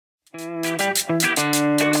Hola,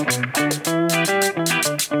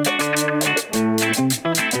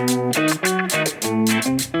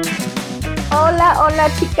 hola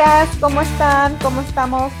chicas, ¿cómo están? ¿Cómo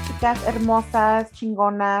estamos, chicas hermosas,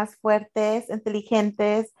 chingonas, fuertes,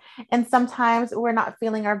 inteligentes? And sometimes we're not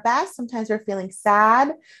feeling our best. Sometimes we're feeling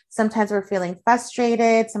sad. Sometimes we're feeling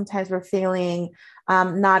frustrated. Sometimes we're feeling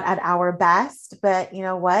not at our best. But you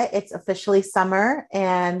know what? It's officially summer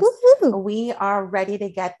and Woo-hoo. we are ready to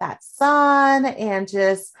get that sun and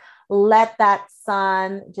just let that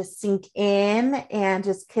sun just sink in and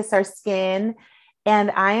just kiss our skin.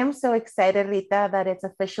 And I am so excited, Rita, that it's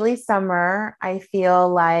officially summer. I feel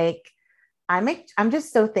like I'm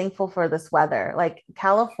just so thankful for this weather. Like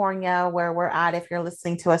California, where we're at, if you're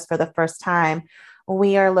listening to us for the first time,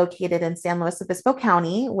 we are located in San Luis Obispo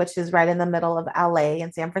County, which is right in the middle of LA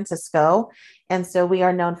and San Francisco. And so we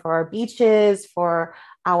are known for our beaches, for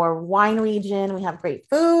our wine region. We have great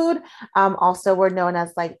food. Also, we're known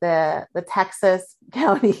as like the Texas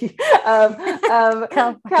county of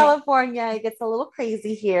California. It gets a little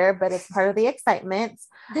crazy here, but it's part of the excitement.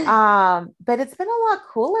 But it's been a lot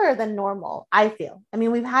cooler than normal, I feel. I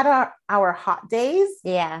mean, we've had our hot days,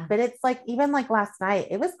 Yeah. but it's like even like last night,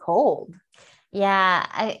 it was cold. Yeah.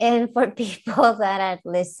 And for people that are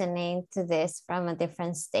listening to this from a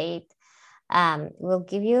different state, we'll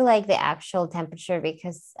give you like the actual temperature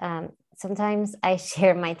because sometimes I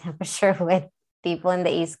share my temperature with people in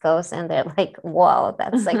the East Coast and they're like, whoa,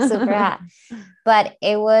 that's like super hot. But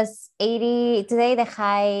it was 80. Today, the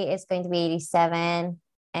high is going to be 87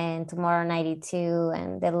 and tomorrow 92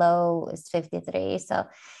 and the low is 53. So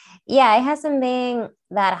yeah, it hasn't been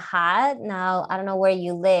that hot. Now, I don't know where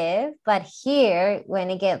you live, but here, when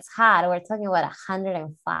it gets hot, we're talking about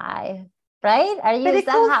 105, right? Are you, But is it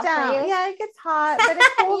that cools hot down. for you? Yeah, it gets hot, but it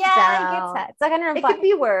cools Yeah, down. it gets hot. It's It 105. could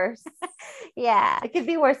be worse. Yeah. It could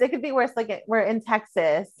be worse. It could be worse. Like we're in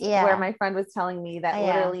Texas, Yeah. where my friend was telling me that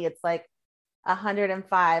Yeah. literally it's like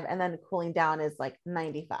 105 and then cooling down is like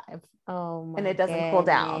 95. Oh my And it doesn't cool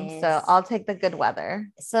down. So goodness. I'll take the good weather.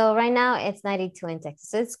 So right now it's 92 in Texas.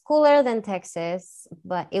 So it's cooler than Texas,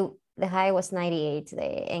 but the high was 98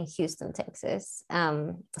 today in Houston, Texas.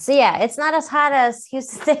 So yeah, it's not as hot as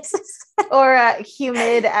Houston, Texas. Or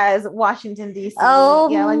humid as Washington, D.C. Oh,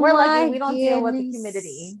 yeah, like we're my lucky we don't deal with the goodness.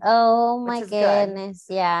 humidity. Oh my which is good. goodness.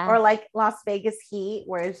 Yeah. Or like Las Vegas heat,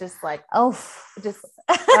 where it's just like, oh, just,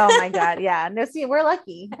 oh my God. Yeah. No, see, we're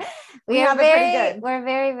lucky. We have it pretty good. We're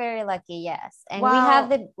very, very lucky. Yes. And Wow.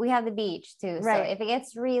 we have the beach too. Right. So if it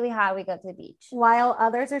gets really hot, we go to the beach. While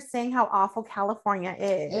others are saying how awful California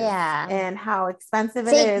is, Yeah, and how expensive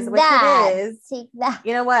it take is, that. which it is. Take that.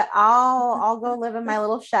 You know what? I'll go live in my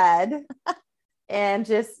little shed and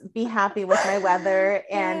just be happy with my weather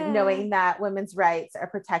and knowing that women's rights are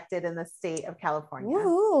protected in the state of California.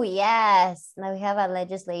 Ooh, yes. Now we have a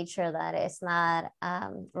legislature that is not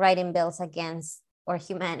writing bills against our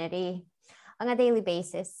humanity on a daily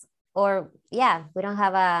basis. Or yeah, we don't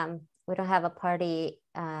have a party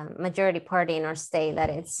majority party in our state that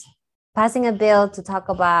is passing a bill to talk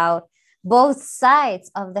about both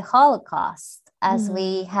sides of the Holocaust, as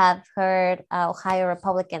we have heard Ohio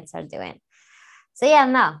Republicans are doing. So yeah,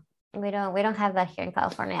 no, we don't have that here in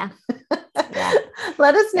California. Yeah.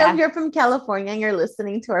 Let us know if you're from California and you're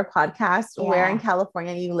listening to our podcast, where in Yeah.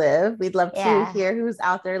 California you live. We'd love to Yeah. hear who's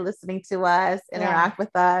out there listening to us, interact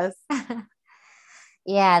with us.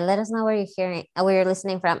 Yeah, let us know where you're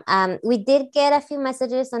listening from. We did get a few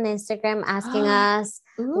messages on Instagram asking us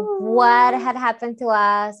what had happened to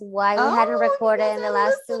us, why we hadn't recorded in the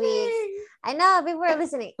last 2 weeks. I know people are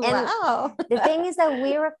listening. And Wow. the thing is that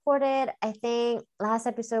we recorded, I think last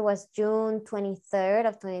episode was June 23rd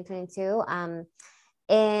of 2022.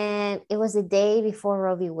 And it was the day before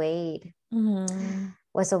Roe v. Wade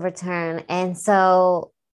was overturned. And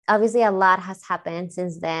so obviously a lot has happened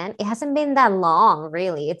since then. It hasn't been that long,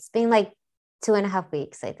 really. It's been like 2.5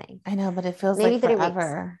 weeks, I think. I know, but it feels Maybe like 3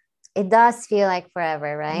 forever. Weeks. It does feel like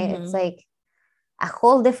forever, right? It's like a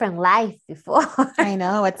whole different life before. I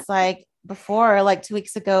know. It's like before, like 2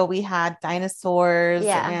 weeks ago, we had dinosaurs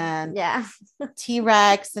and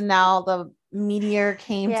T-Rex, and now the meteor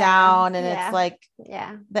came down and it's like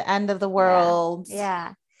the end of the world.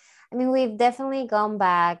 Yeah. I mean, we've definitely gone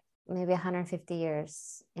back maybe 150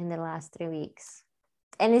 years in the last 3 weeks.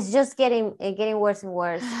 And it's just getting worse and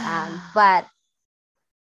worse. But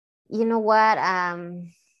you know what?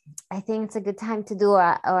 I think it's a good time to do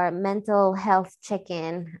our mental health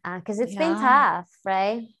check-in because it's been tough,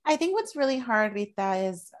 right? I think what's really hard, Rita,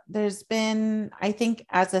 is there's been, I think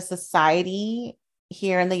as a society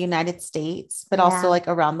here in the United States, but also like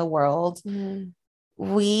around the world,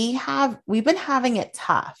 we've been having it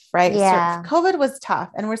tough, right? Yeah. COVID was tough,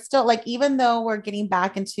 and we're still like, even though we're getting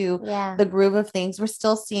back into the groove of things, we're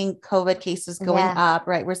still seeing COVID cases going up,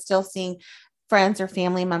 right? We're still seeing friends or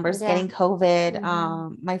family members getting COVID.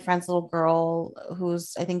 My friend's little girl,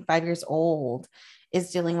 who's I think 5 years old, is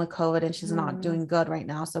dealing with COVID, and she's not doing good right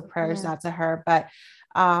now. So prayers out to her. But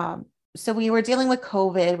so we were dealing with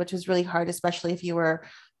COVID, which was really hard, especially if you were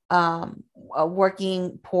a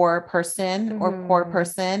working poor person or poor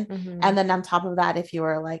person. And then on top of that, if you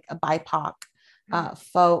were like a BIPOC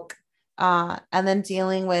folk, and then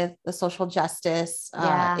dealing with the social justice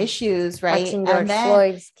issues, right? Watching George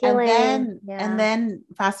Floyd's killing. And then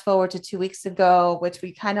fast forward to 2 weeks ago, which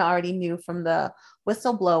we kind of already knew from the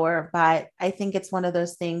whistleblower, but I think it's one of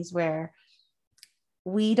those things where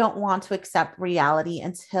we don't want to accept reality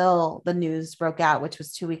until the news broke out, which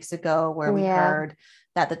was 2 weeks ago, where we heard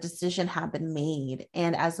that the decision had been made.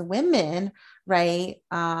 And as women, right,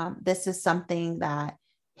 this is something that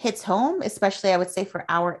hits home, especially I would say for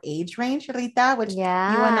our age range, Rita, which you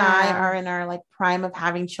and I are in our like prime of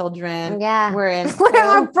having children. We're in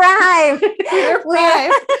our prime. We're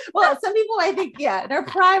prime. Well, some people I think, in our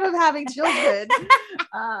prime of having children.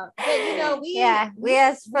 But you know, we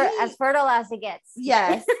as fertile as it gets.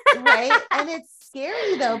 Yes, right. And it's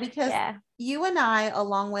scary though, because you and I,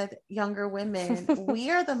 along with younger women, we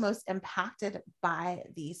are the most impacted by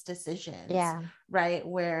these decisions. Right.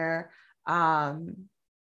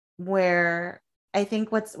 Where I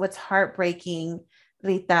think what's heartbreaking,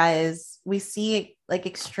 Rita, is we see like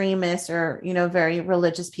extremists or, you know, very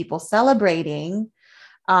religious people celebrating.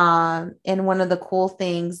 And one of the cool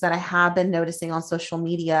things that I have been noticing on social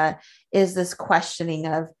media is this questioning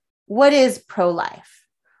of what is pro-life?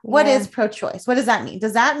 What is pro-choice? What does that mean?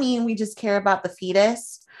 Does that mean we just care about the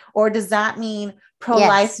fetus? Or does that mean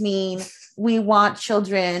pro-life mean we want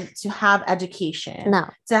children to have education,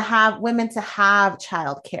 to have women to have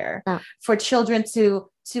childcare, for children to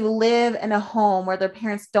live in a home where their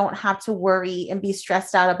parents don't have to worry and be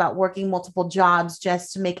stressed out about working multiple jobs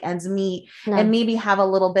just to make ends meet and maybe have a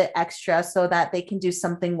little bit extra so that they can do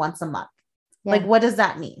something once a month. Like, what does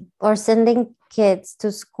that mean? Or sending kids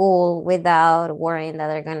to school without worrying that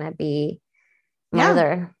they're going to be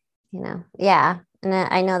murdered, you know? And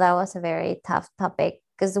I know that was a very tough topic,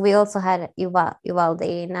 because we also had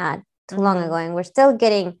Uvalde not too long ago, and we're still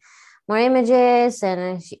getting more images,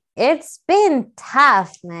 and it's been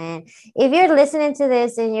tough, man. If you're listening to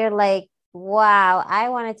this and you're like, wow, I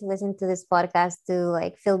wanted to listen to this podcast to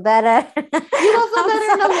like feel better. You will feel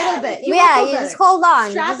better in a little bit. You just hold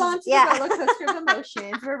on. Strap on to the roller coaster of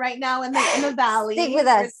emotions. We're right now in the valley. Stick with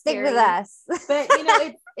us. But you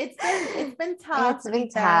know, it's been tough. It's been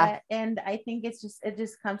tough. And I think it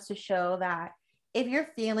just comes to show that if you're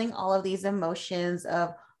feeling all of these emotions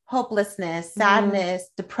of hopelessness, sadness,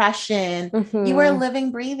 depression, you are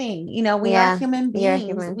living, breathing. You know, we are human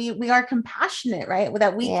beings. We are compassionate, right?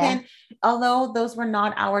 That we can, although those were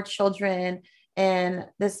not our children in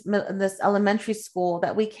this elementary school,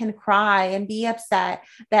 that we can cry and be upset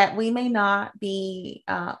that we may not be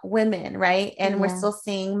women, right? And we're still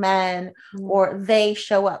seeing men or they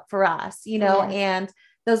show up for us, you know, and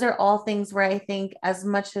those are all things where I think as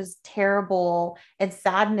much as terrible and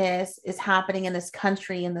sadness is happening in this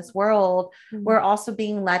country, in this world, we're also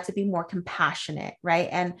being led to be more compassionate, right?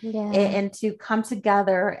 And to come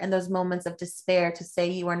together in those moments of despair to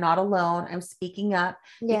say, you are not alone. I'm speaking up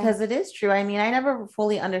because it is true. I mean, I never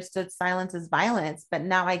fully understood silence is violence, but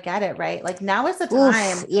now I get it, right? Like now is the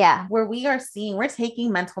time where we're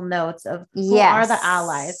taking mental notes of who are the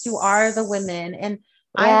allies, who are the women. And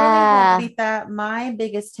I really hope, Rita, my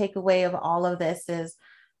biggest takeaway of all of this is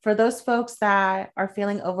for those folks that are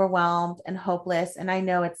feeling overwhelmed and hopeless. And I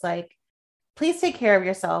know it's like, please take care of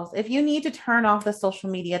yourselves. If you need to turn off the social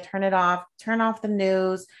media, turn it off, turn off the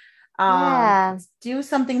news, do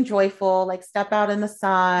something joyful, like step out in the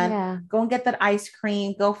sun, go and get that ice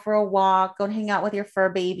cream, go for a walk, go and hang out with your fur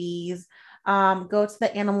babies, go to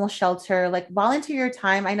the animal shelter, like volunteer your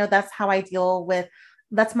time. I know that's how I deal with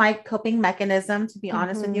that's my coping mechanism, to be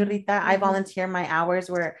honest with you, Rita. I volunteer my hours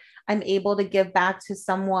where I'm able to give back to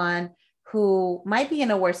someone who might be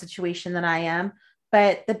in a worse situation than I am.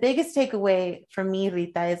 But the biggest takeaway for me,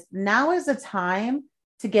 Rita, is now is the time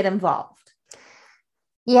to get involved.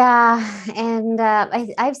 Yeah. And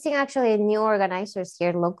I've seen actually new organizers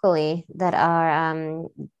here locally that are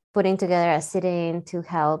putting together a sit-in to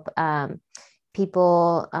help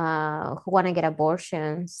people who want to get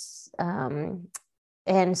abortions.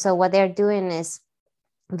 And so what they're doing is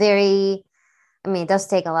very I mean, it does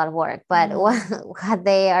take a lot of work, but what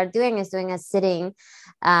they are doing is doing a sitting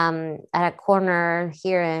at a corner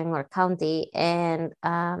here in our county, and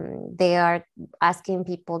they are asking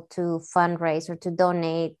people to fundraise or to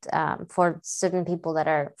donate for certain people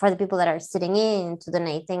for the people that are sitting in, to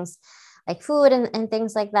donate things like food and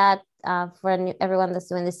things like that for everyone that's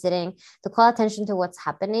doing the sitting, to call attention to what's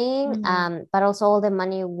happening. But also all the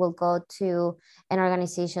money will go to an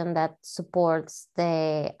organization that supports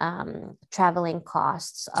the traveling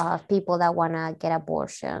costs of people that want to get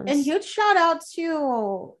abortions. And huge shout out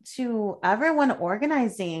to everyone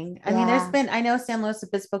organizing. I mean, I know San Luis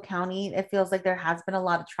Obispo County, it feels like there has been a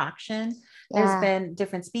lot of traction. There's been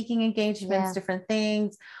different speaking engagements, different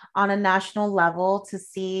things on a national level, to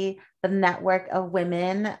see the network of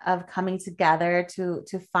women of coming together to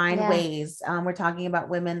find ways. We're talking about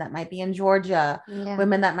women that might be in Georgia,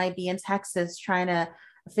 women that might be in Texas, trying to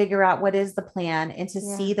figure out what is the plan, and to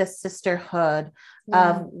see the sisterhood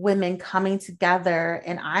of women coming together.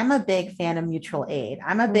 And I'm a big fan of mutual aid.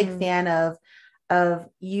 I'm a big fan of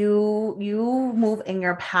you move in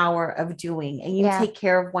your power of doing, and you take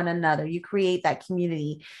care of one another. You create that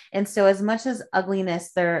community. And so as much as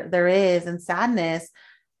ugliness there is, and sadness,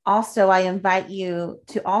 also, I invite you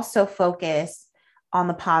to also focus on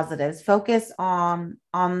the positives, focus on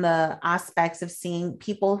the aspects of seeing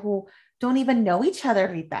people who don't even know each other,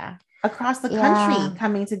 Rita, across the country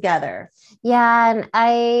coming together. Yeah. And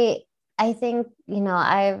I think, we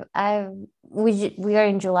are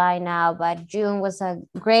in July now, but June was a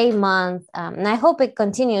great month. And I hope it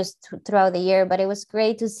continues throughout the year, but it was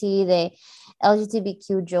great to see the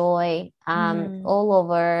LGBTQ joy all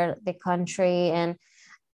over the country. And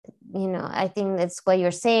I think that's what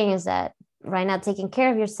you're saying, is that right now, taking care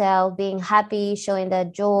of yourself, being happy, showing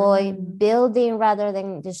that joy, building rather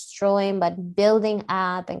than destroying, but building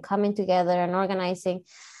up and coming together and organizing.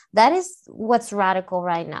 That is what's radical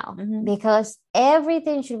right now, because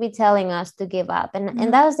everything should be telling us to give up.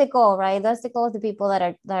 And that's the goal, right? That's the goal of the people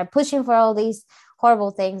that are pushing for all these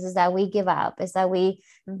horrible things, is that we give up, is that we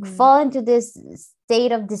fall into this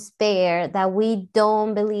state of despair, that we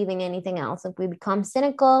don't believe in anything else. If we become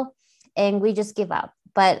cynical and we just give up.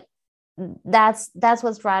 But that's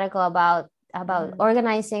what's radical about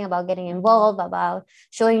organizing, about getting involved, about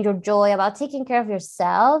showing your joy, about taking care of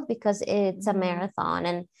yourself, because it's a marathon.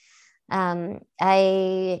 And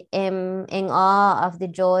I am in awe of the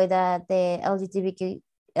joy that the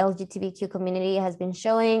LGBTQ community has been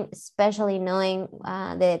showing, especially knowing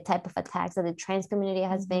the type of attacks that the trans community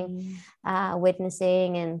has been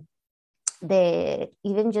witnessing, and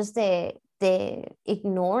even just the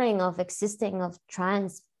ignoring of existing of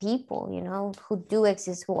trans people, who do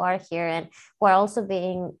exist, who are here, and who are also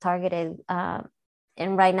being targeted,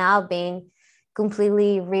 and right now being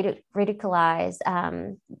completely ridiculized,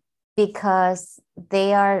 because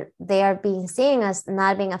they are being seen as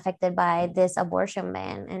not being affected by this abortion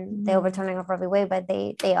ban and the overturning of Roe v. Wade, but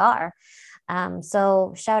they are.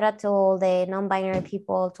 So shout out to all the non-binary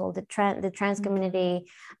people, to all the trans community.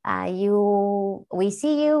 We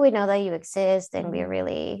see you, we know that you exist, and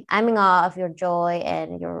I'm in awe of your joy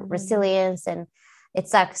and your resilience. And it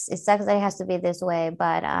sucks that it has to be this way,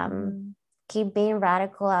 but keep being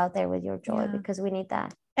radical out there with your joy, because we need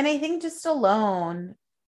that. And I think just alone,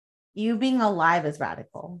 you being alive is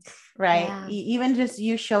radical, right? Even just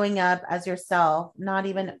you showing up as yourself, not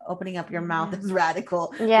even opening up your mouth is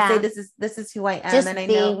radical. To say this is who I am, just and I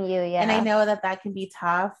being know you, and I know that can be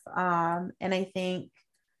tough. And I think,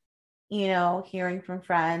 hearing from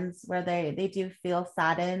friends where they do feel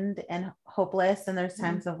saddened and hopeless, and there's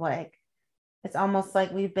times of like, it's almost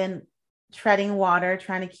like we've been treading water,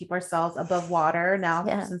 trying to keep ourselves above water now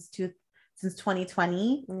since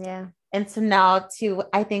 2020. And so now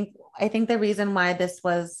I think the reason why this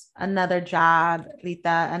was another jab,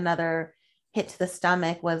 Rita, another hit to the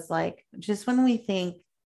stomach, was like, just when we think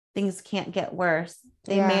things can't get worse,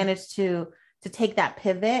 they managed to take that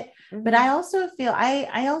pivot. But I also feel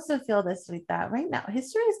this, Rita, right now,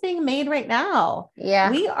 history is being made right now.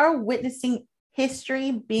 We are witnessing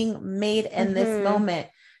history being made in this moment.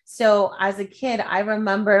 So as a kid, I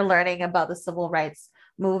remember learning about the civil rights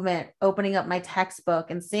movement, opening up my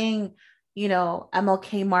textbook and seeing,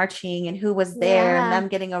 MLK marching and who was there, and them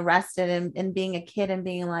getting arrested, and being a kid and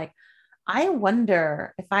being like, I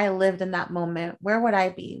wonder if I lived in that moment, where would I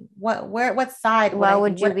be? What side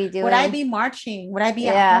would you be doing? Would I be marching? Would I be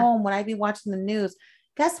at home? Would I be watching the news?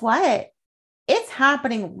 Guess what? It's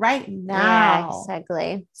happening right now.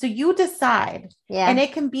 Exactly. So you decide. And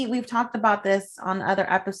it can be, we've talked about this on other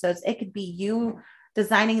episodes, it could be you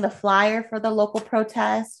designing the flyer for the local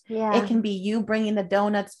protest. It can be you bringing the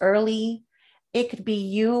donuts early It could be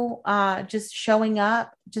you just showing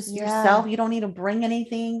up, just yourself. You don't need to bring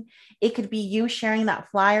anything. It could be you sharing that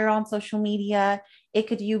flyer on social media. It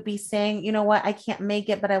could you be saying, you know what, I can't make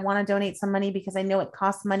it, but I want to donate some money because I know it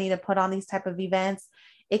costs money to put on these type of events.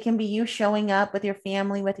 It can be you showing up with your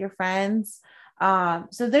family, with your friends.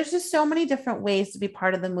 So there's just so many different ways to be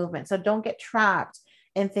part of the movement. So don't get trapped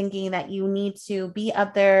in thinking that you need to be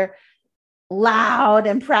up there loud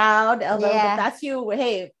and proud. Although if that's you,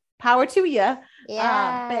 hey, power to you.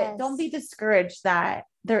 But don't be discouraged that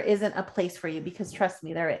there isn't a place for you, because trust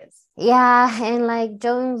me, there is. Yeah. And like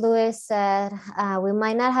John Lewis said, we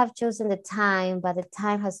might not have chosen the time, but the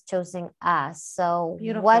time has chosen us. So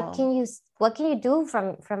beautiful. What can you do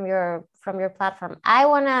from your platform?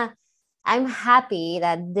 I'm happy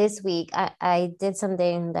that this week I did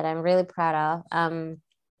something that I'm really proud of.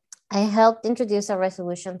 I helped introduce a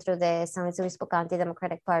resolution through the San Luis Obispo County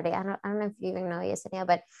Democratic Party. I don't know if you even know Yesenia,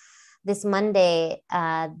 but this Monday,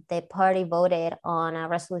 the party voted on a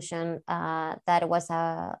resolution that was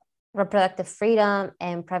a reproductive freedom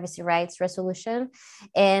and privacy rights resolution.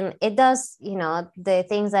 And it does, the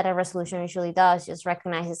things that a resolution usually does, just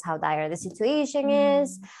recognizes how dire the situation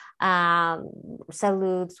is,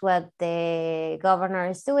 salutes what the governor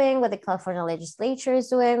is doing, what the California legislature is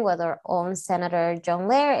doing, what our own Senator John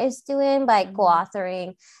Lehr is doing by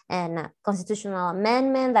co-authoring a constitutional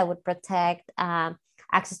amendment that would protect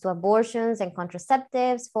access to abortions and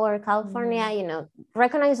contraceptives for California,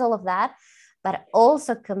 recognize all of that, but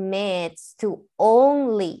also commits to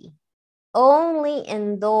only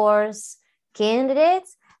endorse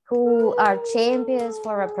candidates who are champions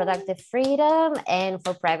for reproductive freedom and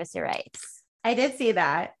for privacy rights. I did see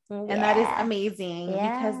that. And that is amazing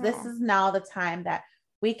because this is now the time that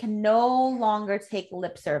we can no longer take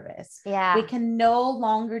lip service. We can no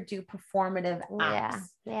longer do performative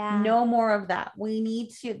acts. No more of that. We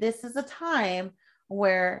need to, this is a time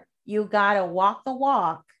where you got to walk the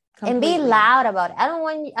walk. Completely. And be loud about it. I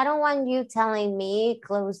don't want you telling me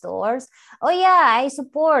closed doors. Oh yeah, I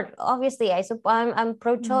support. Obviously, I'm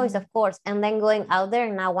pro-choice, of course. And then going out there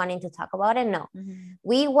and not wanting to talk about it. No,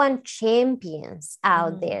 we want champions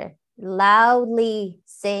out there loudly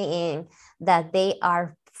saying that they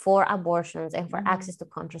are for abortions and for access to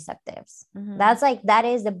contraceptives. That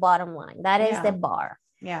is the bottom line. That is the bar.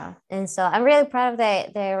 Yeah. And so I'm really proud of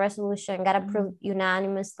the resolution. Got approved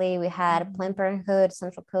unanimously. We had Planned Parenthood,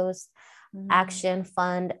 Central Coast Action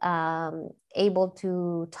Fund able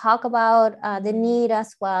to talk about the need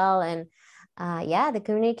as well. And the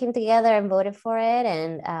community came together and voted for it.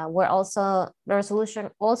 And the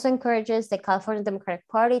resolution also encourages the California Democratic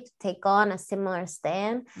Party to take on a similar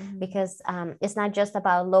stand because it's not just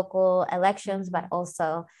about local elections, but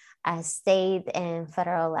also at state and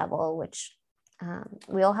federal level, which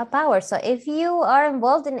we all have power. So if you are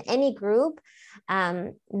involved in any group,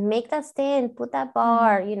 make that stand, put that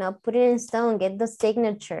bar, put it in stone, get the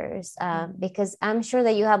signatures, because I'm sure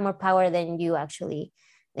that you have more power than you actually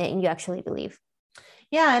believe.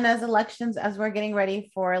 Yeah. And as we're getting ready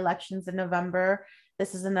for elections in November,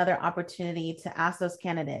 this is another opportunity to ask those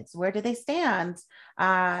candidates, where do they stand?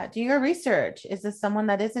 Do your research. Is this someone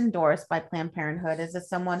that is endorsed by Planned Parenthood? Is this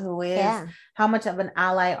someone who is, how much of an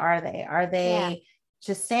ally are they? Are they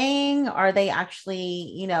just saying, are they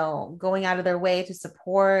actually, going out of their way to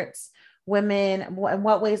support women? In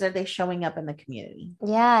what ways are they showing up in the community?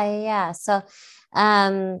 Yeah. So,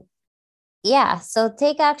 so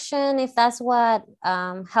take action if that's what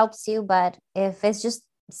helps you. But if it's just,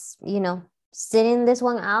 sitting this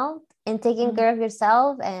one out and taking care of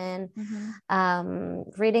yourself and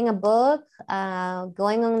reading a book,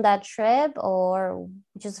 going on that trip, or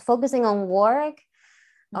just focusing on work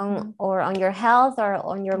or on your health or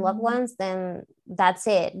on your loved ones, then that's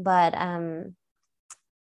it. But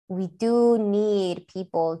we do need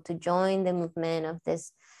people to join the movement of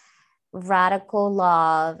this radical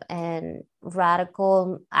love and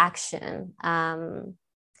radical action.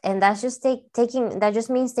 And that's just that just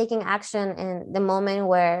means taking action in the moment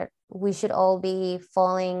where we should all be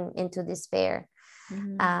falling into despair.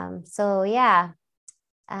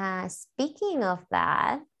 Speaking of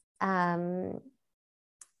that, the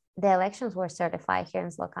elections were certified here in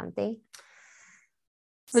SLO County.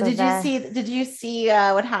 So did you see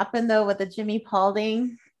what happened though with the Jimmy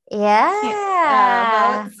Paulding?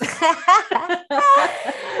 Yeah.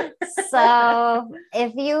 So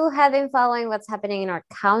if you have been following what's happening in our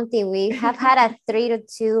county, we have had a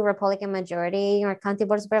 3-2 Republican majority in our county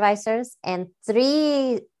board of supervisors, and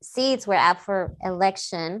 3 seats were up for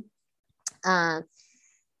election. 2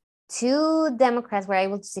 Democrats were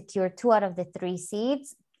able to secure 2 out of the 3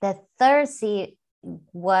 seats. The third seat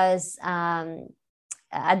was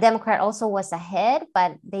a Democrat also was ahead,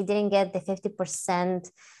 but they didn't get the 50%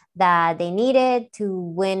 that they needed to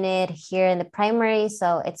win it here in the primary.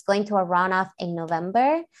 So it's going to a runoff in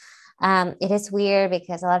November. It is weird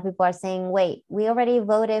because a lot of people are saying, wait, we already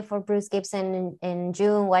voted for Bruce Gibson in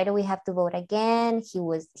June. Why do we have to vote again? He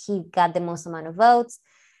got the most amount of votes.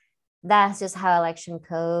 That's just how election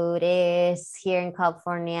code is here in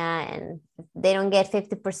California. And if they don't get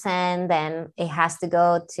 50%, then it has to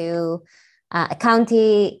go to a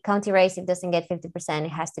county race. If it doesn't get 50%, it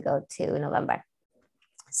has to go to November.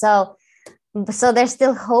 So there's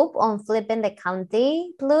still hope on flipping the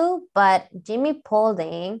county blue, but Jimmy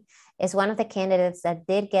Paulding is one of the candidates that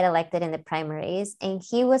did get elected in the primaries, and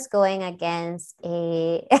he was going against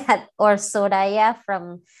or Soraya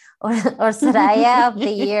of the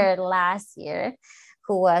year last year,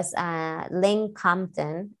 who was Lynn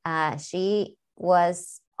Compton. She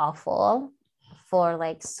was awful for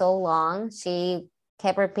like so long. She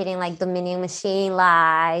kept repeating like Dominion machine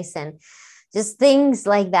lies and just things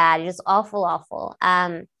like that. Just awful.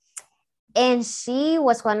 And she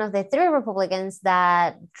was one of the 3 Republicans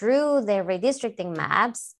that drew the redistricting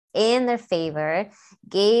maps in their favor,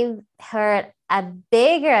 gave her a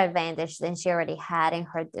bigger advantage than she already had in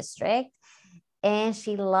her district. And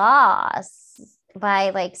she lost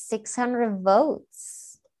by like 600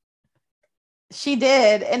 votes. She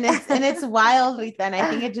did. And it's wild, Rita. And I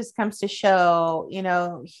think it just comes to show,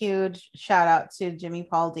 huge shout out to Jimmy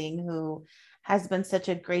Paulding, who has been such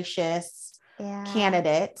a gracious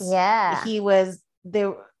candidate. Yeah. He was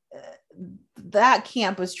there. That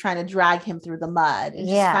camp was trying to drag him through the mud and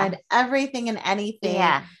just find everything and anything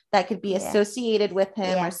that could be associated with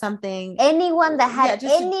him or something. Anyone that had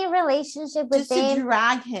any relationship with him, to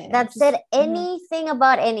drag him, that said anything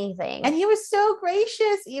about anything. And he was so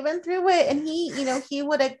gracious even through it. And he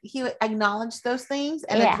would acknowledge those things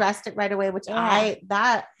and addressed it right away, which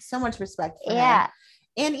that so much respect for him.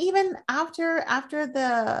 And even after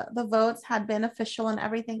the votes had been official and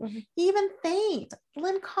everything, he even thanked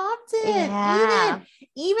Lynn Compton.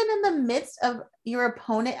 Even in the midst of your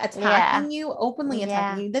opponent attacking you, openly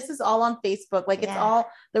attacking you. This is all on Facebook. Like it's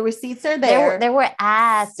all, the receipts are there. There were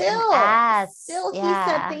ads. Still, he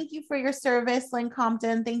said, thank you for your service, Lynn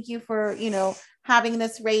Compton. Thank you for, having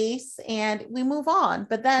this race, and we move on.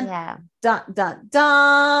 But then dun.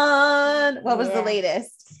 What was the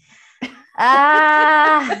latest?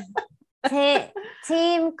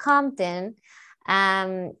 Team Compton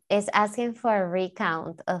is asking for a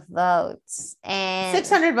recount of votes, and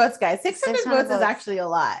 600 votes, guys. 600 votes is actually a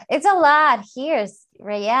lot. It's a lot here.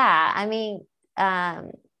 I mean,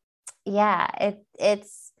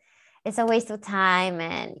 it's a waste of time.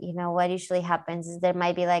 And what usually happens is there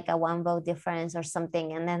might be like a 1 vote difference or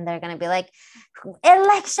something, and then they're gonna be like,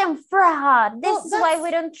 election fraud. This is why we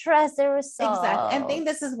don't trust the results. Exactly. I think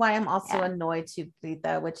this is why I'm also annoyed to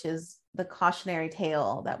Rita, which is the cautionary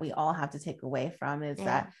tale that we all have to take away from, is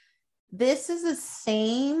that this is the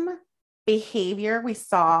same behavior we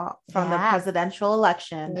saw from the presidential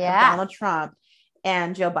election of Donald Trump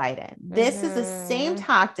and Joe Biden. This is the same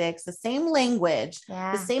tactics, the same language,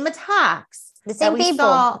 the same attacks, the same that we people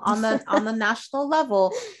saw on the national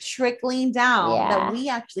level trickling down, that we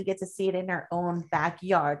actually get to see it in our own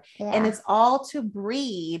backyard. And it's all to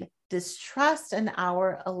breed distrust in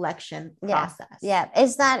our election process.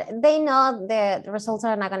 It's that they know the results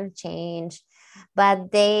are not going to change,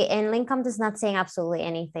 but Lynn Compton is not saying absolutely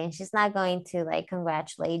anything. She's not going to like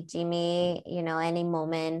congratulate Jimmy, any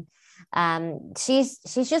moment. She's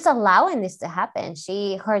just allowing this to happen.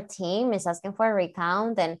 Her team is asking for a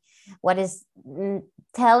recount, and what is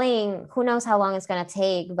telling, who knows how long it's going to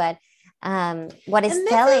take, but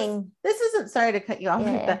this isn't, sorry to cut you off,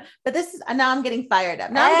 but this is, now I'm getting fired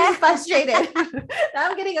up. Now I'm getting frustrated. Now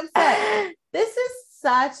I'm getting upset. This is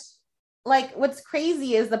such, like, what's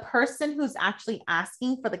crazy is the person who's actually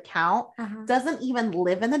asking for the count doesn't even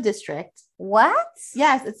live in the district. What?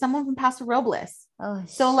 Yes, it's someone from Paso Robles. Oh,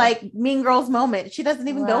 so shit. Like Mean Girls moment. She doesn't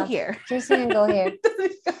even go here. She doesn't even go here.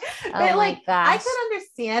 But like, I can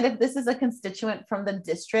understand if this is a constituent from the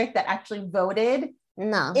district that actually voted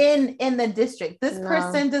in the district. This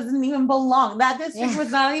person doesn't even belong. That district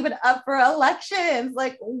was not even up for elections.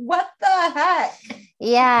 Like, what the heck?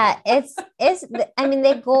 Yeah, the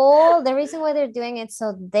reason why they're doing it,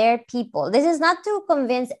 so their people, this is not to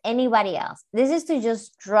convince anybody else. This is to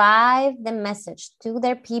just drive the message to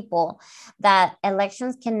their people that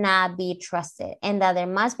elections cannot be trusted and that there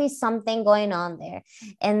must be something going on there.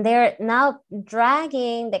 And they're now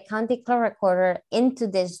dragging the county clerk recorder into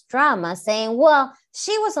this drama, saying, well,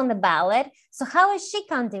 she was on the ballot, so how is she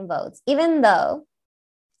counting votes? Even though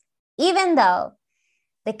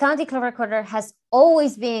the county clerk recorder has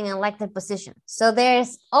always been an elected position. So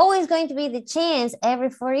there's always going to be the chance every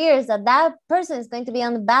 4 years that that person is going to be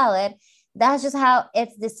on the ballot. That's just how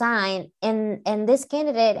it's designed. And this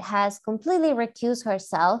candidate has completely recused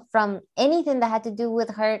herself from anything that had to do with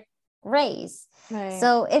her race. Right.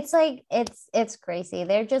 So it's like, it's crazy.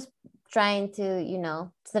 They're just trying to, you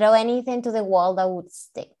know, throw anything to the wall that would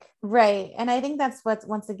stick. Right. And I think that's what,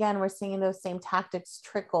 once again, we're seeing those same tactics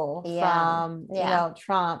trickle from, you know,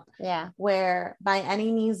 Trump, where by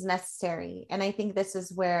any means necessary. And I think this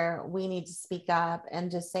is where we need to speak up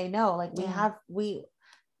and just say, no, like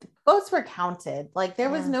votes were counted. Like there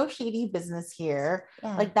was no shady business here.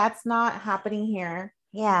 Like that's not happening here.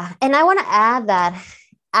 Yeah. And I want to add that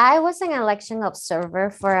I was an election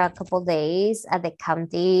observer for a couple of days at the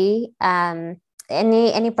county.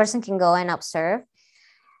 Any person can go and observe.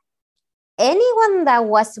 Anyone that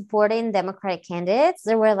was supporting Democratic candidates,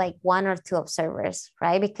 there were like 1 or 2 observers,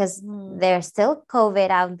 right? Because there's still COVID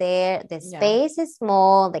out there. The space is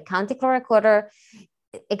small. The county clerk recorder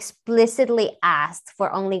explicitly asked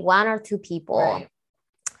for only 1 or 2 people. Right.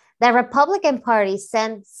 The Republican Party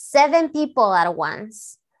sent 7 people at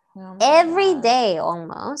once. Every day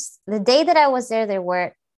almost. The day that I was there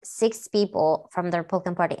were 6 people from the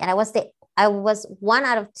Republican Party, and I was 1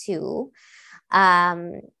 out of 2.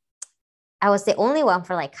 I was the only one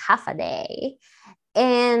for like half a day.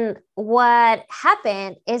 And what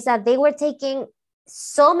happened is that they were taking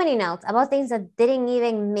so many notes about things that didn't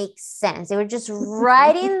even make sense. They were just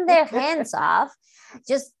writing their hands off,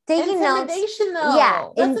 just taking notes. Though. Yeah,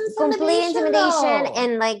 complete intimidation,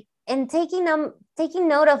 and like, and taking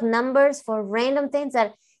note of numbers for random things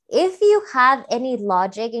that if you have any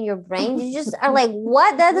logic in your brain, you just are like,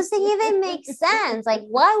 what? That doesn't even make sense. Like,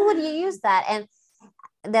 why would you use that? And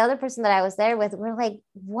the other person that I was there with, we're like,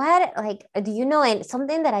 what? Like, do you know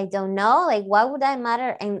something that I don't know? Like, why would that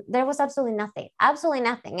matter? And there was absolutely nothing.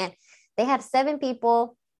 And they had 7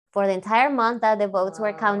 people for the entire month that the votes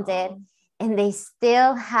were counted, and they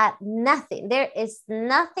still had nothing. There is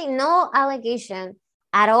nothing, no allegation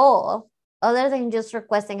at all, other than just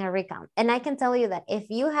requesting a recount. And I can tell you that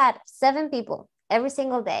if you had 7 people every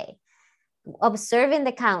single day observing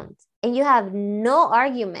the count, and you have no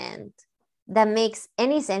argument that makes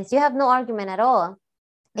any sense, you have no argument at all,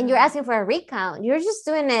 and you're asking for a recount, you're just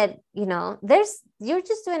doing it, you know, you're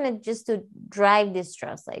just doing it just to drive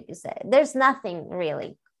distrust, like you said. There's nothing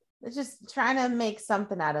really. It's just trying to make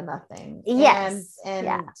something out of nothing. Yes.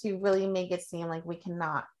 And to really make it seem like we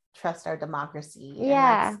cannot trust our democracy.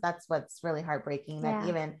 Yeah. And that's what's really heartbreaking, that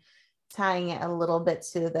even tying it a little bit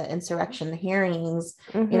to the insurrection hearings,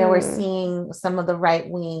 you know, we're seeing some of the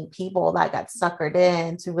right-wing people that got suckered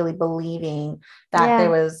in to really believing that there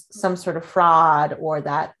was some sort of fraud or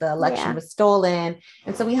that the election was stolen.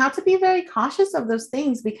 And so we have to be very cautious of those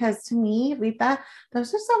things, because to me, Rita,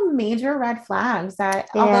 those are some major red flags that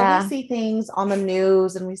although we see things on the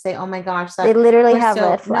news and we say, oh my gosh, they literally have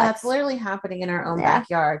red flags. No, that's literally happening in our own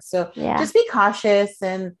backyard. So just be cautious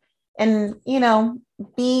and you know,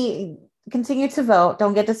 continue to vote.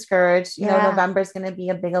 Don't get discouraged. You know, November is going to be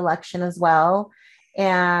a big election as well.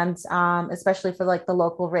 And especially for like the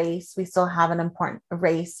local race, we still have an important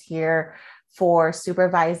race here for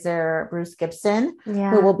Supervisor Bruce Gibson,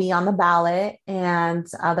 who will be on the ballot, and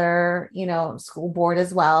other, you know, school board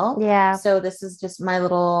as well. Yeah. So this is just my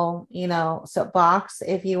little, you know, soapbox.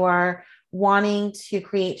 If you are wanting to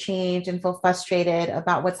create change and feel frustrated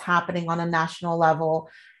about what's happening on a national level,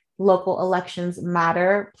 local elections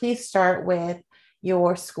matter, please start with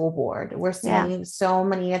your school board. We're seeing so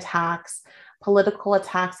many attacks, political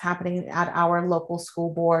attacks happening at our local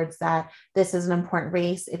school boards, that this is an important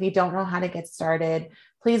race. If you don't know how to get started,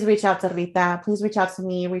 please reach out to Rita, please reach out to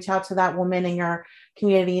me, reach out to that woman in your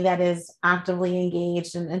community that is actively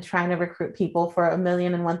engaged and trying to recruit people for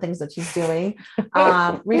 1,000,001 things that she's doing.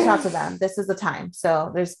 Reach out to them. This is the time.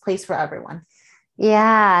 So there's place for everyone.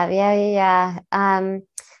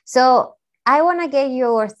 So I want to get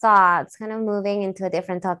your thoughts, kind of moving into a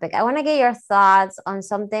different topic. I want to get your thoughts on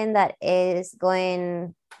something that is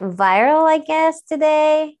going viral, I guess,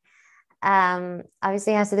 today.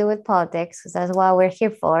 Obviously it has to do with politics, because that's what we're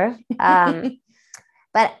here for.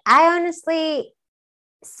 But I honestly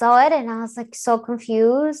saw it and I was like so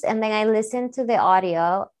confused. And then I listened to the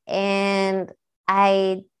audio, and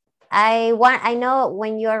I know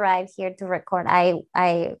when you arrived here to record,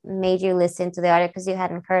 I made you listen to the audio because you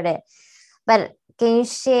hadn't heard it. But can you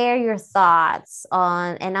share your thoughts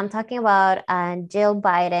on, and I'm talking about Jill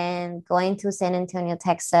Biden going to San Antonio,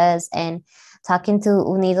 Texas, and talking to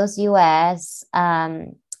Unidos US,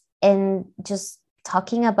 and just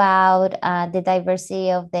talking about the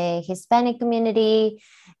diversity of the Hispanic community,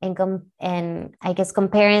 and I guess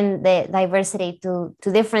comparing the diversity to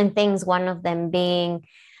different things, one of them being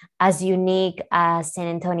as unique as San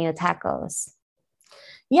Antonio tacos.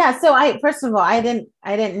 Yeah, so first of all, I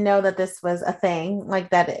didn't know that this was a thing,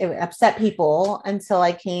 like that it upset people until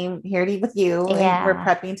I came here to with you, and we're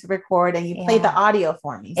prepping to record, and you played the audio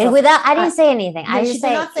for me. So I didn't say anything. I just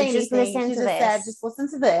did not say anything. Just listen to this. Said, just listen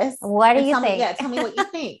to this. What do you think? Tell me what you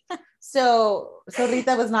think. So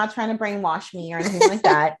Rita was not trying to brainwash me or anything like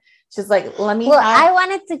that. She's like, I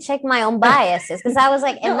wanted to check my own biases because I was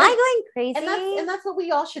like, am I going crazy? And that's what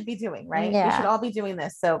we all should be doing, right? Yeah. We should all be doing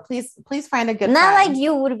this. So please find a good Not friend. Like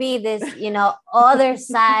you would be this, other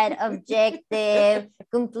side, objective,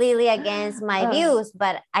 completely against my views,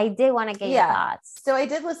 but I did want to get your thoughts. So I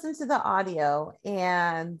did listen to the audio,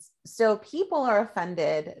 and so people are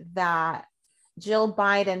offended that Jill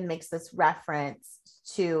Biden makes this reference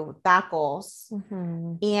to tacos,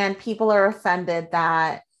 and people are offended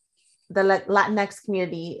that the Latinx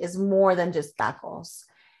community is more than just tacos.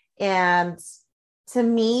 And to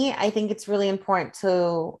me, I think it's really important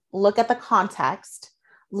to look at the context,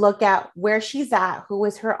 look at where she's at, who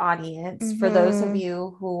is her audience. For those of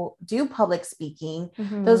you who do public speaking,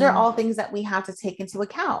 those are all things that we have to take into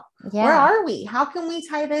account. Yeah. Where are we? How can we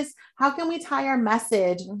tie this? How can we tie our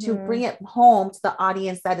message to bring it home to the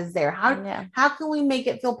audience that is there? How can we make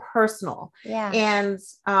it feel personal? Yeah. And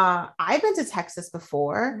I've been to Texas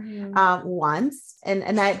before, once,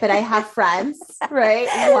 but I have friends, right?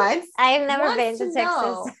 Once. I've never been to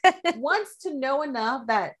Texas. Once to know enough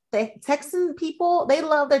that the Texan people, they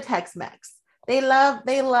love their Tex-Mex. They love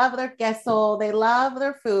their queso. They love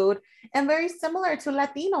their food. And very similar to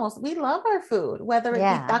Latinos, we love our food, whether it be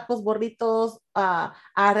tacos, burritos,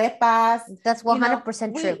 arepas. That's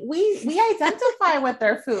 100% true. We identify with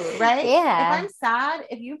their food, right? Yeah. If I'm sad,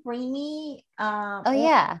 if you bring me,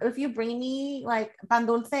 if you bring me like pan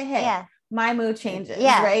dulce, hey, my mood changes,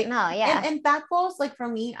 right? No, yeah. And tacos, like for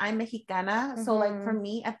me, I'm Mexicana. So like for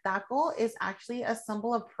me, a taco is actually a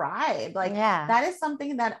symbol of pride. Like that is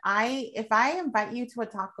something that if I invite you to a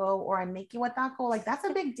taco or I make you a taco, like that's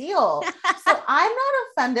a big deal. So I'm not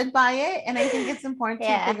offended by it. And I think it's important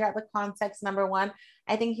to figure out the context. Number one,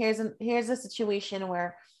 I think here's a situation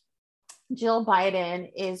where Jill Biden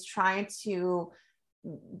is trying to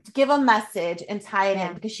give a message and tie it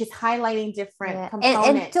in because she's highlighting different components.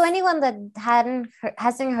 And to anyone that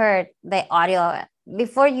hasn't heard the audio,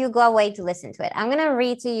 before you go away to listen to it, I'm going to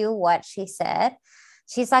read to you what she said.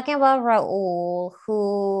 She's talking about Raul,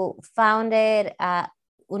 who founded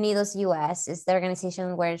Unidos US, is the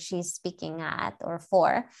organization where she's speaking at or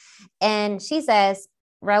for. And she says,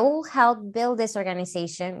 Raul helped build this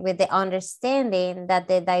organization with the understanding that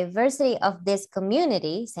the diversity of this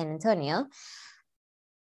community, San Antonio,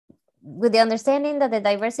 with the understanding that the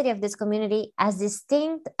diversity of this community, as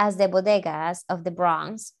distinct as the bodegas of the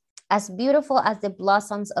Bronx, as beautiful as the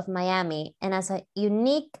blossoms of Miami, and as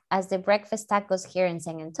unique as the breakfast tacos here in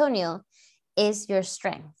San Antonio, is your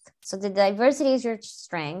strength. So the diversity is your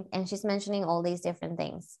strength. And she's mentioning all these different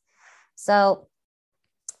things. So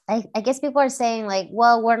I guess people are saying like,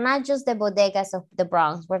 well, we're not just the bodegas of the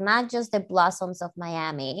Bronx. We're not just the blossoms of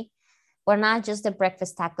Miami. We're not just the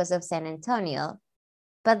breakfast tacos of San Antonio.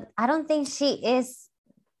 But I don't think she is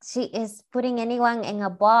putting anyone in a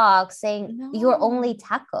box saying you're only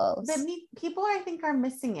tacos. People, I think, are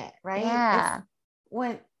missing it, right? Yeah.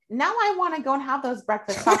 Now I want to go and have those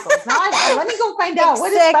breakfast tacos. Let me go find out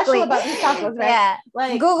what is special about these tacos, right? Yeah.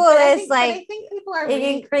 Like Google is like, I think people are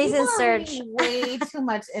increasing search way too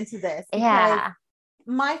much into this. Yeah.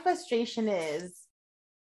 My frustration is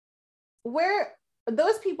where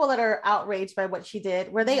those people that are outraged by what she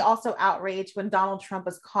did, were they also outraged when Donald Trump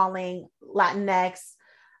was calling Latinx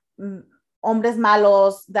hombres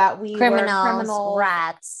malos, that we criminals,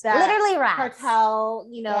 rats, literally rats, cartel,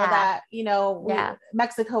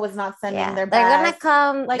 Mexico was not sending their best.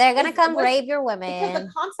 They're gonna come rape your women. Because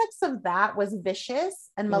the context of that was vicious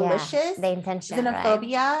and malicious. The intention,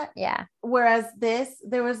 xenophobia. Right? Yeah. Whereas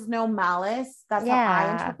there was no malice. That's how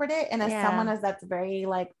I interpret it. And as someone that's very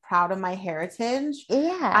like proud of my heritage,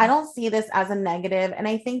 I don't see this as a negative. And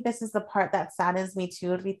I think this is the part that saddens me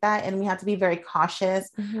too, Rita. And we have to be very cautious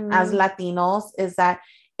as Latinos, is that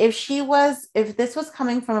if this was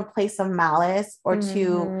coming from a place of malice or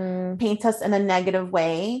to paint us in a negative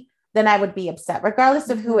way, then I would be upset, regardless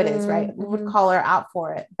of who it is, right? We would call her out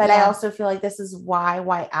for it. But I also feel like this is why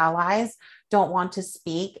white allies don't want to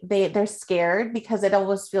speak. They're scared because it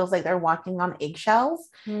almost feels like they're walking on eggshells.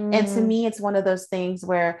 And to me, it's one of those things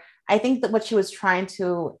where I think that what she was trying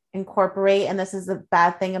to incorporate, and this is a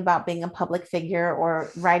bad thing about being a public figure or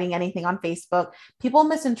writing anything on Facebook, people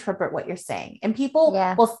misinterpret what you're saying and people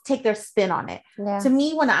will take their spin on it. To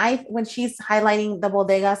me, when she's highlighting the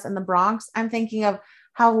bodegas in the Bronx, I'm thinking of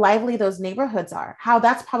how lively those neighborhoods are, how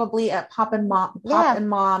that's probably a mom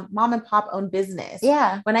and pop owned business.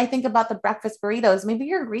 Yeah. When I think about the breakfast burritos, maybe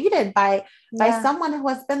you're greeted by someone who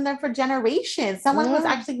has been there for generations, someone who's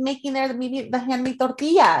actually making maybe the handmade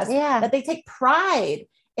tortillas, that they take pride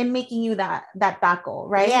in making you that taco,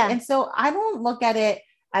 right? And so I don't look at it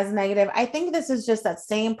as negative. I think this is just that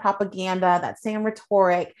same propaganda, that same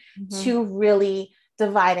rhetoric to really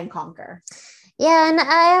divide and conquer. Yeah, and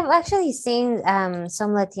I have actually seen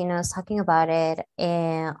some Latinos talking about it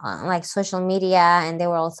on like social media, and they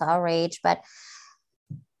were also outraged. But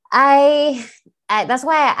I that's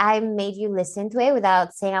why I made you listen to it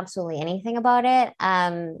without saying absolutely anything about it,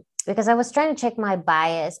 because I was trying to check my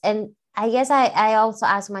bias. And I guess I also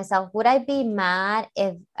asked myself, would I be mad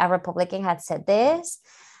if a Republican had said this?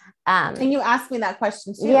 And you asked me that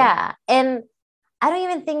question too. Yeah, and I don't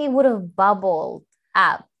even think it would have bubbled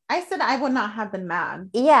up. I said I would not have been mad.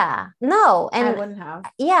 Yeah, no. And I wouldn't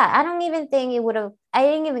have. Yeah, I don't even think it would have. I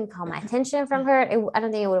didn't even call my attention from her. I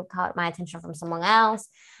don't think it would have caught my attention from someone else.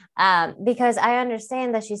 Because I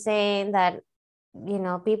understand that she's saying that, you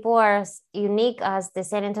know, people are as unique as the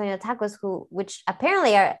San Antonio tacos, which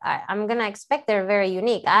apparently are I'm going to expect they're very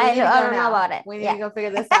unique. I don't know about it. We need to go figure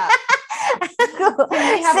this out. We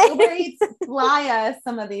have Uber Eats fly us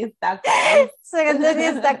some of these tacos.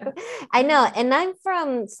 I know, and I'm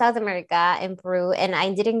from South America in Peru, and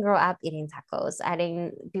I didn't grow up eating tacos.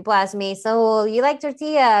 People ask me, so you like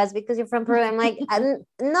tortillas because you're from Peru? I'm like,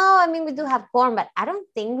 no, I mean, we do have corn, but I don't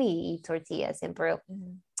think we eat tortillas in Peru.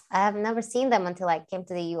 I have never seen them until I came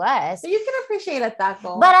to the US. So you can appreciate a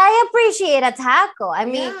taco. But I appreciate a taco. I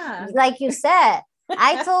mean, like you said,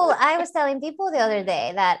 I was telling people the other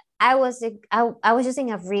day that I was just in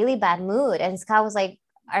a really bad mood, and Scott was like,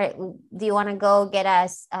 all right, do you want to go get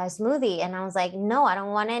us a smoothie? And I was like, no, I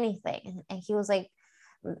don't want anything. And he was like,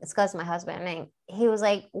 Scott's my husband, and he was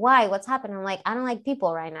like, why? What's happened? I'm like, I don't like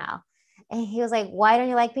people right now. And he was like, why don't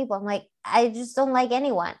you like people? I'm like, I just don't like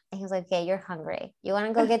anyone. And he was like, okay, you're hungry. You want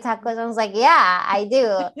to go get tacos? I was like, yeah, I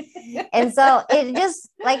do. And so it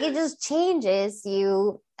just changes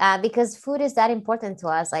you because food is that important to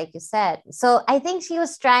us, like you said. So I think she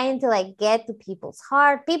was trying to like get to people's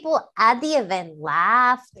heart. People at the event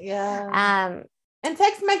laughed. Yeah. And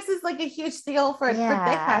Tex-Mex is like a huge deal for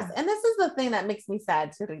Texas. And this is the thing that makes me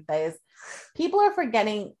sad, Rita, is people are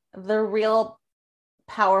forgetting the real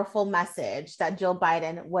powerful message that Jill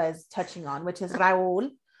Biden was touching on, which is Raul,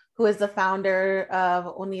 who is the founder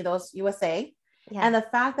of Unidos USA. Yeah. And the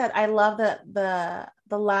fact that I love the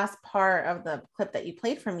last part of the clip that you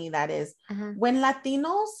played for me, that is when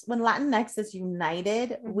Latinx is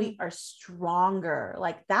united, we are stronger.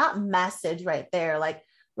 Like that message right there, like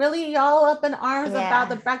really y'all up in arms about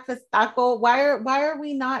the breakfast taco. Why are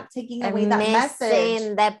we not taking away that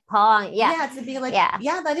message? That point. To be like,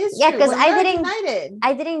 that is true. Because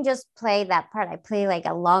I didn't just play that part. I played like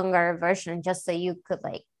a longer version just so you could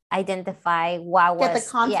like identify what get the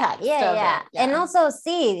context. And also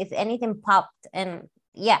see if anything popped. And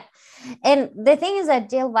the thing is that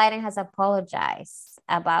Jill Biden has apologized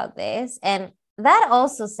about this, and that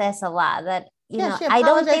also says a lot. That I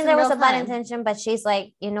don't think there was a bad intention, but she's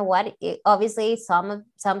like, you know what? Obviously,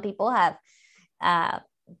 some people have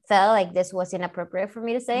felt like this was inappropriate for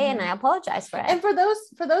me to say, and I apologize for it. And for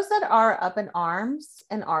those that are up in arms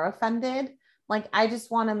and are offended, like I just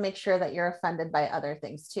want to make sure that you're offended by other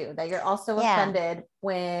things too. That you're also offended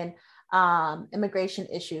when immigration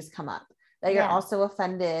issues come up. That you're also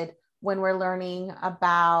offended when we're learning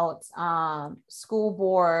about school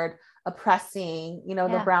board oppressing,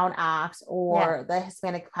 the Brown Act or the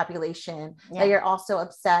Hispanic population, that you're also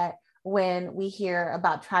upset when we hear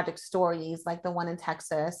about tragic stories like the one in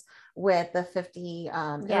Texas with the 50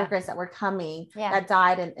 immigrants that were coming that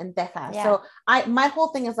died in Texas. So my whole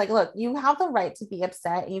thing is like, look, you have the right to be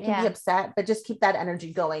upset, and you can be upset, but just keep that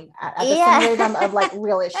energy going at the same rhythm of like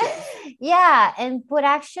real issues. And put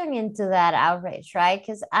action into that outrage, right?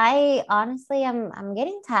 Because I honestly I'm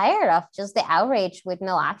getting tired of just the outrage with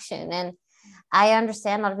no action. And I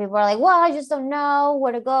understand a lot of people are like, well, I just don't know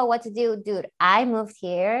where to go, what to do. Dude, I moved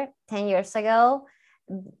here 10 years ago.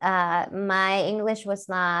 My English was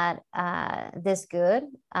not this good.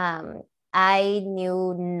 I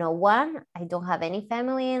knew no one. I don't have any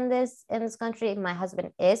family in this country. My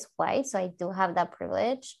husband is white, so I do have that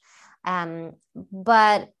privilege.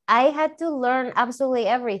 But I had to learn absolutely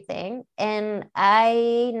everything, and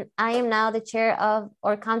I am now the chair of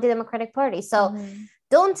our county Democratic Party. So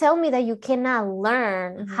don't tell me that you cannot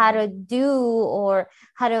learn how to do or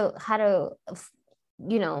how to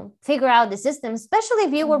figure out the system, especially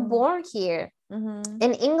if you were born here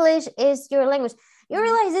and English is your language. You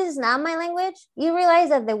realize this is not my language. You realize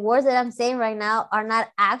that the words that I'm saying right now are not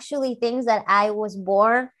actually things that I was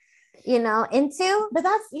born into. But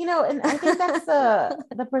that's, and I think that's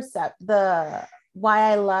the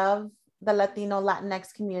why I love the Latino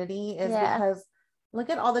Latinx community is because look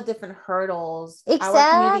at all the different hurdles our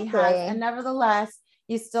community has. And nevertheless,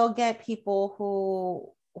 you still get people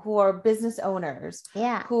who are business owners,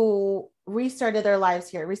 who restarted their lives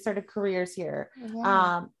here, restarted careers here,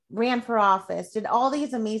 ran for office, did all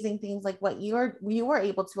these amazing things like what you were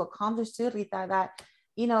able to accomplish too, Rita, that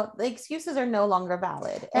the excuses are no longer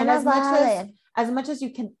valid. And as much as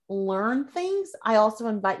you can learn things, I also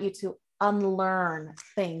invite you to unlearn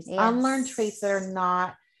things, unlearn traits that are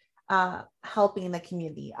not helping the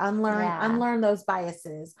community, unlearn those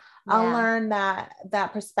biases, unlearn that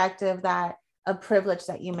perspective, that a privilege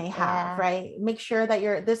that you may have, right? Make sure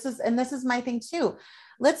that this is my thing too.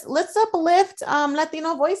 Let's uplift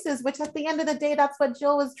Latino voices, which at the end of the day, that's what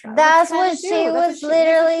Jill was trying. That's what she was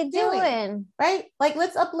literally doing, right? Like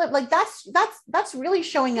let's uplift. Like that's really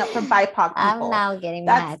showing up for BIPOC people. I'm now getting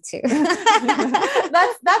mad too.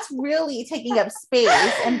 that's really taking up space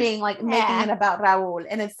and being like making it about Raul.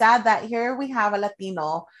 And it's sad that here we have a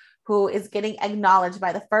Latino who is getting acknowledged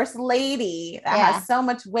by the first lady that has so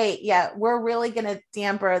much weight. Yeah, we're really gonna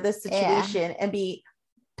damper this situation and be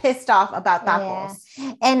pissed off about tacos.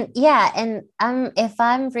 And if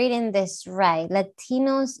I'm reading this right,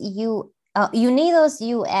 Latinos Unidos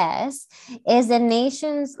US is the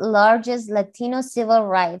nation's largest Latino civil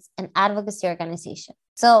rights and advocacy organization.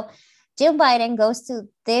 So Jill Biden goes to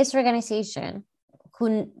this organization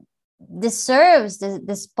who deserves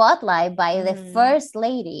the spotlight by the first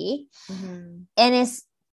lady and is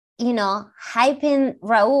hyping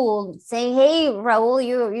Raul, saying, hey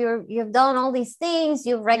Raul, you've done all these things,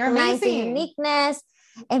 you've recognized the uniqueness,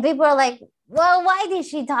 and people are like, well, why did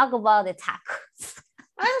she talk about the tacos?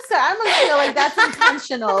 I'm sorry, I'm gonna feel like that's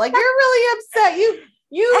intentional. Like you're really upset.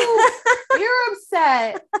 You're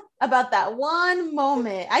upset about that one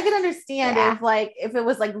moment. I can understand if it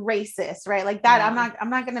was like racist, right? Like that. I'm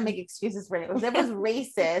not gonna make excuses for it. It was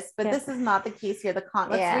racist, but this is not the case here.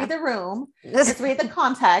 Let's read the room. Let's read the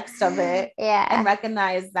context of it, and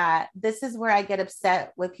recognize that this is where I get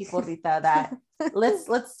upset with people, Rita. That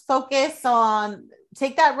let's focus on.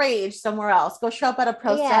 Take that rage somewhere else. Go show up at a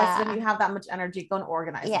protest when you have that much energy. Go and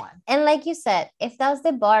organize one. And like you said, if that's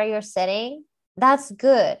the bar you're setting, that's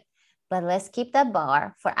good. But let's keep that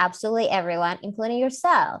bar for absolutely everyone, including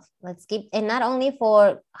yourself. Let's keep, and not only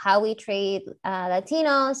for how we treat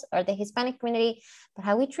Latinos or the Hispanic community, but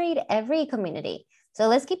how we treat every community. So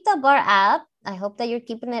let's keep that bar up. I hope that you're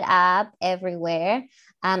keeping it up everywhere.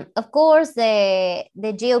 Of course, the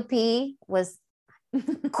GOP was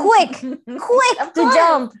quick to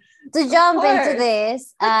jump into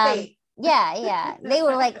this. They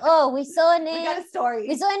were like, oh, we saw an ink,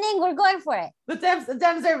 we're going for it. The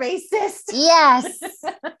Dems are racist. Yes.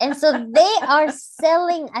 And so they are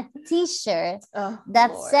selling a t-shirt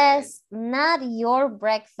that says not your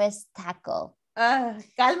breakfast taco.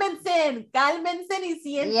 Cálmense y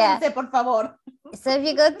siéntense, por favor. So if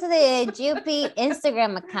you go to the GOP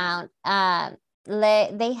Instagram account,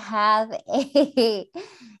 they have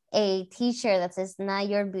a t-shirt that says not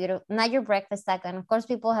your breakfast taco. And of course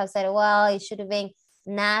people have said, well, it should have been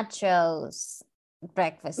nachos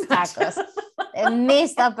breakfast tacos. A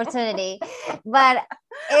missed opportunity. But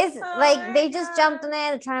it's like they just jumped on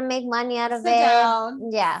it, trying to make money out of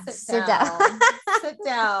it. Sit down. Sit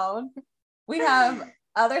down. We have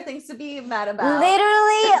other things to be mad about.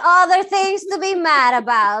 Literally other things to be mad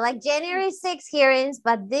about, like January 6th hearings,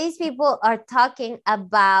 but these people are talking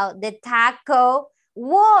about the taco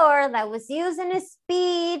war that was used in a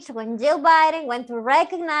speech when Jill Biden went to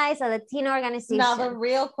recognize a Latino organization. Now the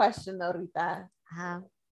real question though, Rita,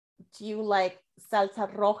 do you like salsa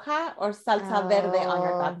roja or salsa verde on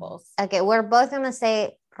your tacos? Okay, we're both gonna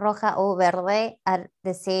say roja or verde at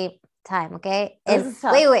the same time, okay?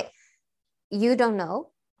 Wait. You don't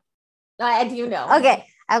know? I do know. Okay,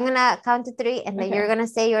 I'm gonna count to 3 and then you're gonna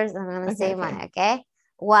say yours and I'm gonna say mine, okay?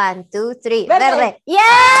 1, 2, 3. Verde.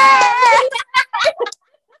 Yeah!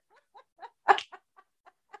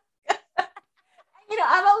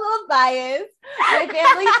 I'm a little biased. My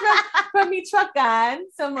family's from Michoacan,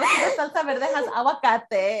 so most of the salsa verde has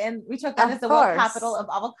aguacate, and Michoacan is the world capital of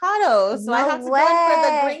avocados. So I have to go in for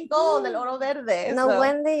the green gold, el oro verde. No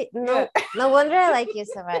wonder I like you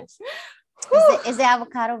so much. Is the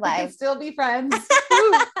avocado vibe. We can still be friends.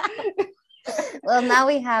 Well, now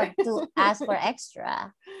we have to ask for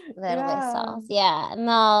extra little bit sauce. Yeah,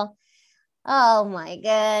 no. Oh my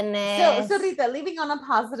goodness. So Rita, leaving on a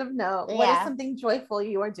positive note, what is something joyful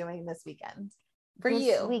you are doing this weekend?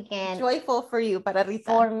 This weekend. Joyful for you, para Rita.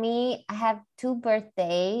 For me, I have 2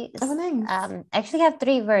 birthdays. Oh, nice. I actually have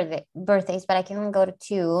 3 birthdays, but I can only go to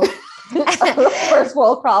 2. First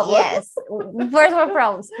world problem. Yes, first world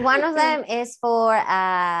problems. One of them is for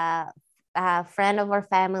a friend of our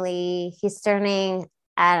family. He's turning,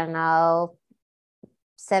 I don't know,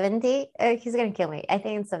 70. He's gonna kill me. I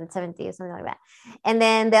think it's 70 or something like that. And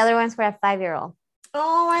then the other one's for a 5-year-old.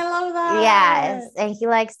 Oh, I love that. Yes, and he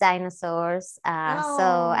likes dinosaurs. So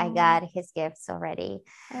I got his gifts already.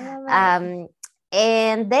 I love it.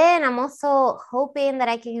 And then I'm also hoping that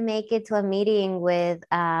I can make it to a meeting with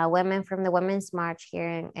women from the Women's March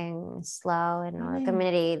here in SLO in our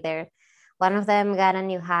community. One of them got a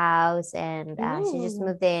new house, and she just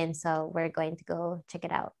moved in, so we're going to go check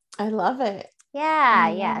it out. I love it.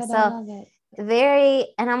 Yeah. So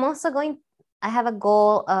and I'm also I have a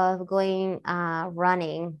goal of going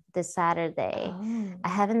running this Saturday. I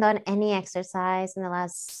haven't done any exercise in the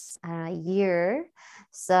last year.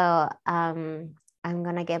 So I'm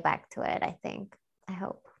going to get back to it, I think. I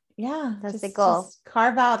hope. Yeah. That's the goal. Just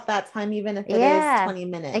carve out that time, even if it is 20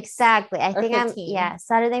 minutes. Exactly. I think 15.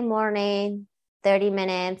 Saturday morning, 30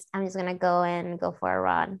 minutes. I'm just going to go for a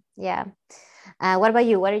run. Yeah. What about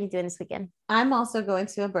you? What are you doing this weekend? I'm also going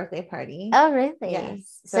to a birthday party. Oh, really?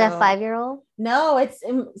 Yes. So a 5-year-old? No, it's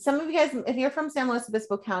some of you guys, if you're from San Luis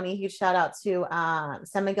Obispo County, huge shout out to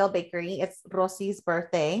San Miguel Bakery. It's Rosie's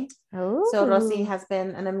birthday. Ooh. So Rosie has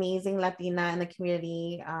been an amazing Latina in the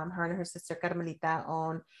community. Her and her sister Carmelita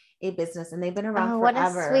own a business, and they've been around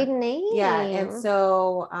forever. What a sweet name. Yeah. And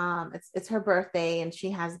so it's her birthday, and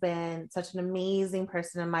she has been such an amazing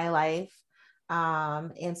person in my life.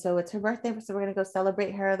 And so it's her birthday, so we're gonna go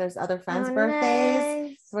celebrate her. There's other friends'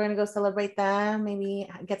 birthdays, nice. so we're gonna go celebrate them, maybe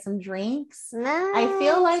get some drinks. Nice. I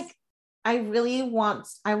feel like I'm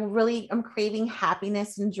craving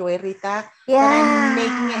happiness and joy, Rita. Yeah. But I'm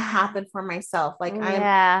making it happen for myself. Like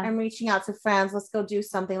I'm reaching out to friends. Let's go do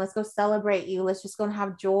something. Let's go celebrate you. Let's just go and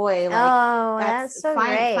have joy. Like that's so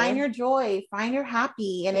great. Find your joy, find your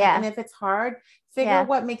happy. And if it's hard, figure out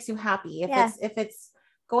what makes you happy. If it's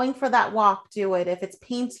going for that walk, do it. If it's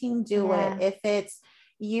painting, do it. If it's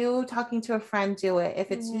you talking to a friend, do it. If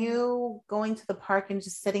it's you going to the park and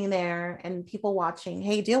just sitting there and people watching,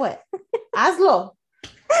 hey, do it. Hazlo.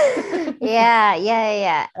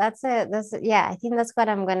 Yeah. That's I think that's what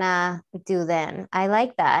I'm gonna do then. I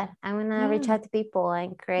like that. I'm gonna reach out to people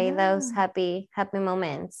and create those happy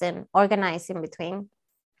moments and organize in between.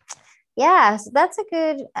 Yeah, so that's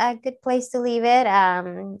a good place to leave it.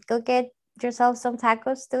 Go get yourself some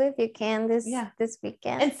tacos too if you can this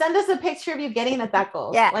weekend, and send us a picture of you getting the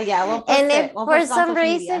tacos. We'll post and if for some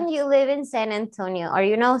reason you live in San Antonio, or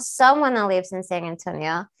you know someone that lives in San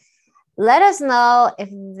Antonio, let us know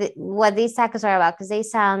what these tacos are about, because they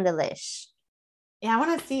sound delish. I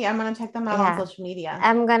want to see. I'm gonna check them out on social media.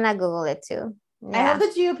 I'm gonna Google it too. I hope the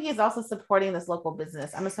GOP is also supporting this local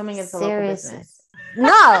business. I'm assuming it's a local business.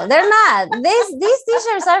 No, they're not. These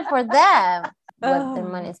t-shirts are for them. What their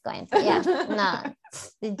money is going to. No,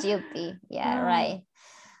 the GOP. Right.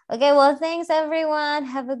 Okay, well, thanks everyone.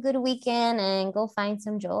 Have a good weekend and go find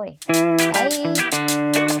some joy. Bye.